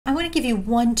I want to give you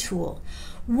one tool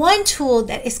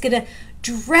that is going to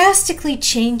drastically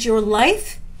change your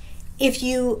life if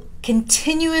you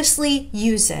continuously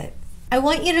use it. I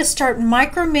want you to start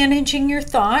micromanaging your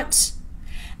thoughts,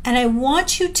 and I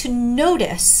want you to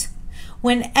notice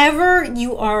whenever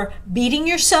you are beating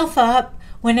yourself up,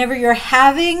 whenever you're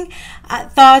having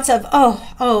thoughts of,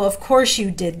 oh, of course you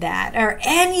did that, or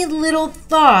any little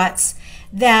thoughts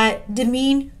that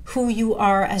demean who you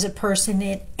are as a person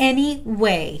in any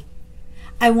way.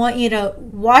 I want you to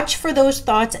watch for those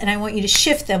thoughts, and I want you to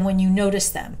shift them when you notice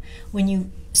them. When you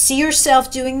see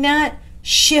yourself doing that,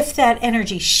 shift that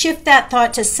energy, shift that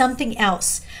thought to something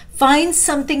else. Find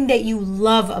something that you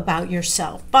love about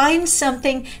yourself. Find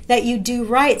something that you do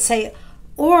right. Say,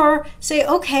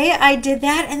 okay, I did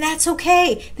that, and that's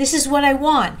okay. This is what I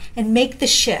want, and make the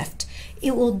shift.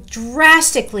 It will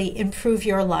drastically improve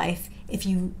your life if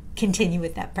you continue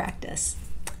with that practice.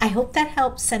 I hope that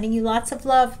helps. Sending you lots of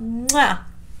love. Mwah.